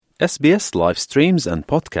SBS live streams and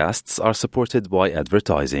podcasts are supported by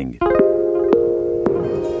advertising.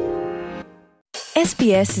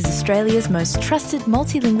 SBS is Australia's most trusted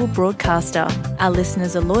multilingual broadcaster. Our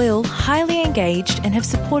listeners are loyal, highly engaged, and have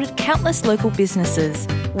supported countless local businesses.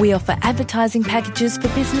 We offer advertising packages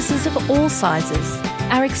for businesses of all sizes.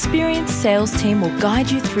 Our experienced sales team will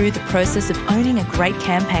guide you through the process of owning a great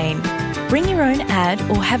campaign. Bring your own ad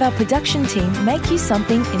or have our production team make you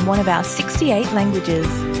something in one of our 68 languages.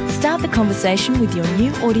 Start the conversation with your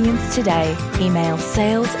new audience today. Email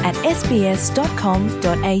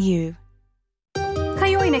sales@sbs.com.au.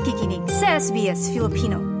 Kayo'y nakikinig sa SBS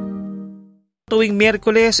Filipino. Tuwing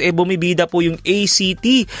Miyerkules, bumibida po yung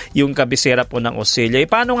ACT, yung kabisera po ng Australia.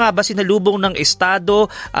 Paano nga ba sinalubong ng Estado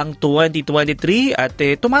ang 2023 at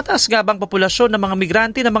tumataas nga bang populasyon ng mga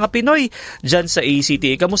migrante ng mga Pinoy dyan sa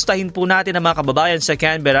ACT? Kamustahin po natin ang mga kababayan sa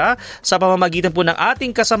Canberra sa pamamagitan po ng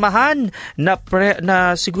ating kasamahan na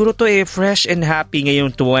siguro to fresh and happy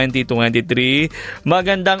ngayong 2023.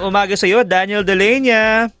 Magandang umaga sa iyo, Daniel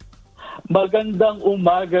Delenya. Magandang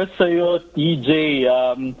umaga sa iyo, TJ.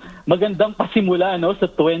 Magandang pasimula sa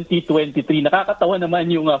 2023. Nakakatawa naman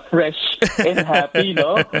yung fresh and happy,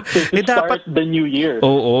 no? To start the new year.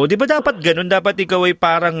 Oo, 'di ba dapat ganun? Dapat ikaw ay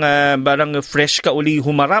parang fresh ka uli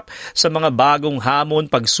humarap sa mga bagong hamon,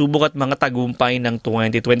 pagsubok at mga tagumpay ng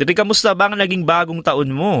 2023. Kamusta ba ang naging bagong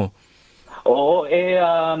taon mo? Oo,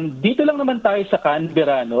 dito lang naman tayo sa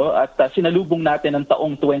Canberra, no? At sinalubong natin ang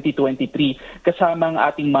taong 2023 kasama ang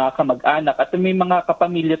ating mga kamag-anak at may mga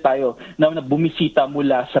kapamilya tayo na bumisita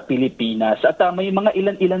mula sa Pilipinas. At may mga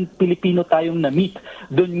ilan-ilan Pilipino tayong na-meet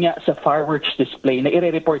doon nga sa fireworks display na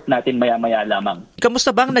ire-report natin maya-maya lamang. Kamusta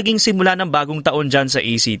bang naging simula ng bagong taon dyan sa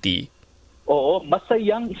ACT? Oo,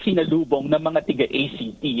 masayang sinalubong ng mga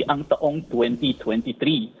tiga-ACT ang taong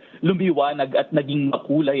 2023. Lumiwanag at naging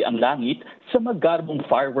makulay ang langit sa magarbong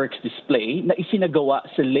fireworks display na isinagawa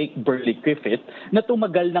sa Lake Burley Griffith na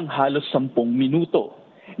tumagal ng halos 10 minuto.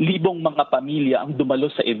 Libong mga pamilya ang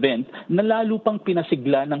dumalo sa event na lalo pang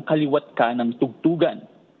pinasigla ng kaliwat kanang tugtugan.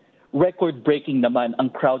 Record-breaking naman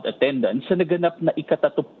ang crowd attendance sa naganap na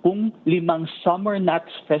ika-35 Summer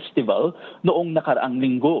Nats Festival noong nakaraang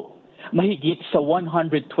linggo. Mahigit sa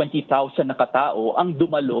 120,000 na katao ang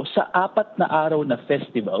dumalo sa 4 na araw na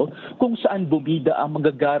festival kung saan bumida ang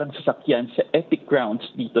magagarang sasakyan sa Epic Grounds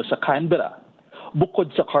dito sa Canberra.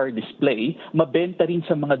 Bukod sa car display, mabenta rin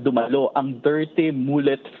sa mga dumalo ang Dirty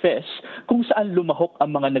Mullet Fest kung saan lumahok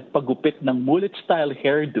ang mga nagpagupit ng mullet-style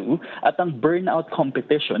hairdo at ang burnout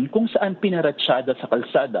competition kung saan pinaratsyada sa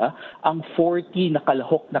kalsada ang 40 na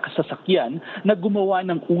kalahok na kasasakyan na gumawa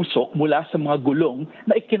ng usok mula sa mga gulong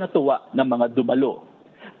na ikinatuwa ng mga dumalo.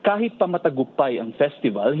 Kahit pa matagupay ang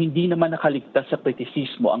festival, hindi naman nakaligtas sa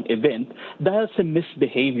kritisismo ang event dahil sa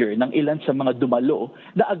misbehavior ng ilan sa mga dumalo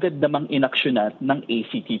na agad namang inaksyonan ng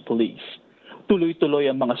ACT Police. Tuloy-tuloy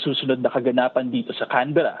ang mga susunod na kaganapan dito sa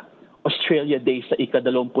Canberra. Australia Day sa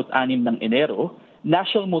ika-26 ng Enero,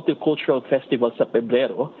 National Multicultural Festival sa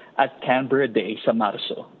Pebrero at Canberra Day sa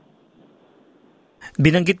Marso.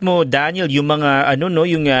 Binanggit mo, Daniel, yung mga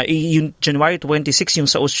yung January 26 yung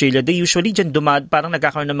sa Australia Day, usually diyan parang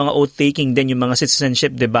nagkakaroon ng mga oath taking din yung mga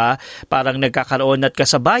citizenship, 'di ba? Parang nagkakaroon at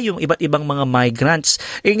kasabay yung iba't ibang mga migrants.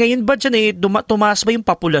 Ngayon ba diyan tumaas ba yung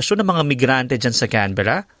populasyon ng mga migrante diyan sa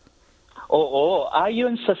Canberra? Oo,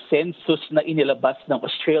 ayon sa census na inilabas ng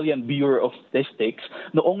Australian Bureau of Statistics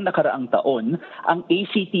noong nakaraang taon, ang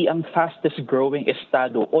ACT ang fastest growing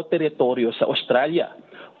estado o teritoryo sa Australia.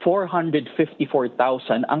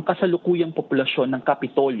 454,000 ang kasalukuyang populasyon ng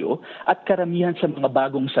Kapitolyo at karamihan sa mga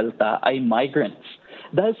bagong salta ay migrants.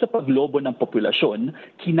 Dahil sa paglobo ng populasyon,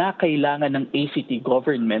 kinakailangan ng ACT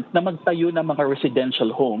government na magtayo ng mga residential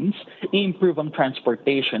homes, i-improve ang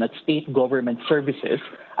transportation at state government services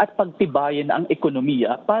at pagtibayan ang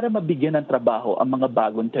ekonomiya para mabigyan ng trabaho ang mga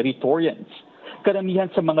bagong Territorians. Karamihan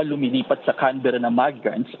sa mga lumilipat sa Canberra na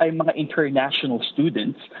migrants ay mga international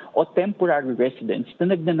students o temporary residents na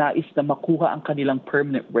nagnanais na makuha ang kanilang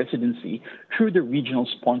permanent residency through the Regional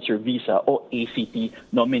Sponsor Visa o ACT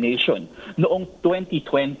nomination. Noong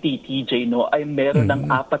 2020, TJ, ay meron ng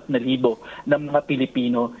 4,000 na mga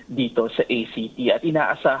Pilipino dito sa ACT at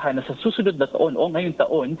inaasahan na sa susunod na taon o ngayong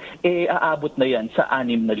taon, aabot na yan sa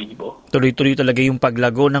 6,000. Tuloy-tuloy talaga yung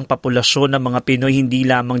paglago ng populasyon ng mga Pinoy, hindi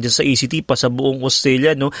lamang dyan sa ACT, pa sa buong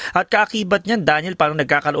Australia, no? At kaakibat niyan, Daniel, parang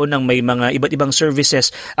nagkakaroon ng may mga iba't ibang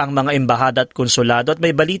services ang mga embahada at konsulado. At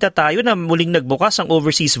may balita tayo na muling nagbukas ang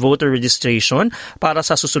overseas voter registration para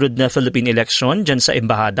sa susunod na Philippine election dyan sa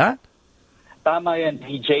embahada. Tama yan,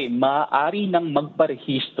 DJ. Maaari nang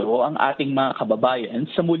magparehistro ang ating mga kababayan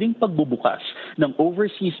sa muling pagbubukas ng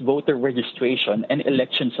Overseas Voter Registration and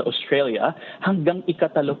Election sa Australia hanggang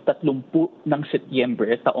ika-30 ng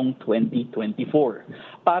Setyembre taong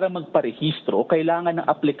 2024. Para magparehistro, kailangan ng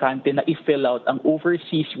aplikante na i-fill out ang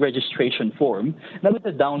Overseas Registration Form na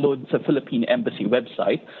mata-download sa Philippine Embassy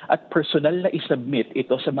website at personal na isubmit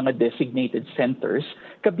ito sa mga designated centers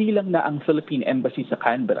kabilang na ang Philippine Embassy sa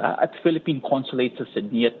Canberra at Philippine Consulate sa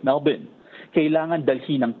Sydney at Melbourne. Kailangan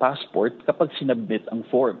dalhin ng passport kapag sinubmit ang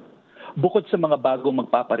form. Bukod sa mga bagong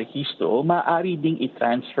magpaparehistro, maaari ding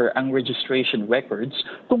i-transfer ang registration records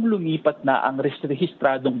kung lumipat na ang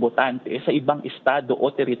rehistradong botante sa ibang estado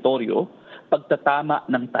o teritoryo, pagtatama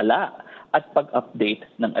ng tala at pag-update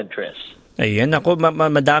ng address. Ayan, ako,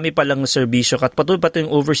 madami palang serbisyo at patuloy pa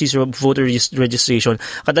yung overseas voter registration.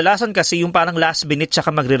 Kadalasan kasi yung parang last minute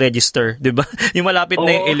tsaka magre-register, di ba? Yung malapit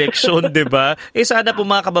na yung election, di ba? Sana po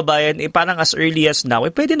mga kababayan, parang as early as now,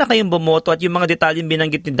 pwede na kayong bumoto at yung mga detalyeng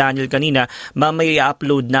binanggit ni Daniel kanina, mamaya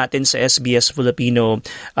i-upload natin sa SBS Filipino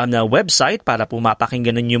na website para po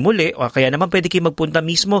mapakinggan ninyo muli o kaya naman pwede kayo magpunta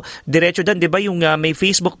mismo diretso dan, di ba? Yung may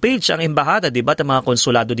Facebook page ang embahada, di ba? Ng mga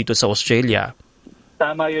konsulado dito sa Australia.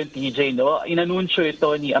 Tama yun, TJ, no? Inanunsyo ito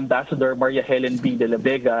ni Ambassador Maria Helen B. de la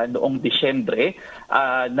Vega noong Disyembre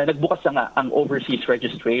na nagbukas na nga ang overseas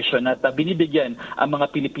registration at binibigyan ang mga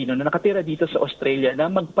Pilipino na nakatira dito sa Australia na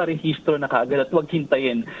magparehistro na kaagad at huwag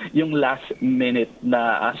hintayin yung last minute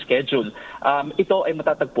na schedule. Ito ay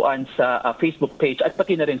matatagpuan sa Facebook page at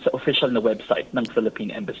pati na rin sa official na website ng Philippine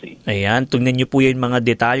Embassy. Ayan, tingnan niyo po yung mga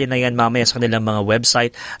detalye na yan mamaya sa kanilang mga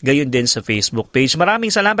website, gayon din sa Facebook page. Maraming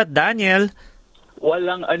salamat, Daniel.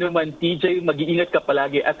 Walang anuman, TJ. Mag-iingat ka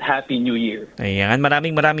palagi at Happy New Year. Ayan,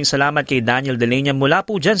 maraming salamat kay Daniel Delenya mula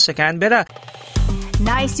po dyan sa Canberra.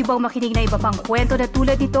 Nice yung bang makinig na iba pang kwento na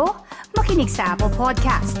tulad ito? Makinig sa Apple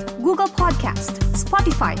Podcast, Google Podcast,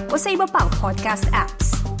 Spotify o sa iba pang podcast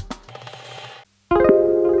apps.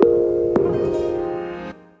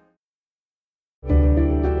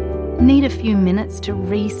 Need a few minutes to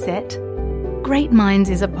reset? Great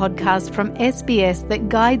Minds is a podcast from SBS that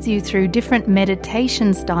guides you through different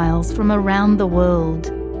meditation styles from around the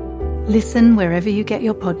world. Listen wherever you get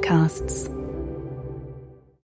your podcasts.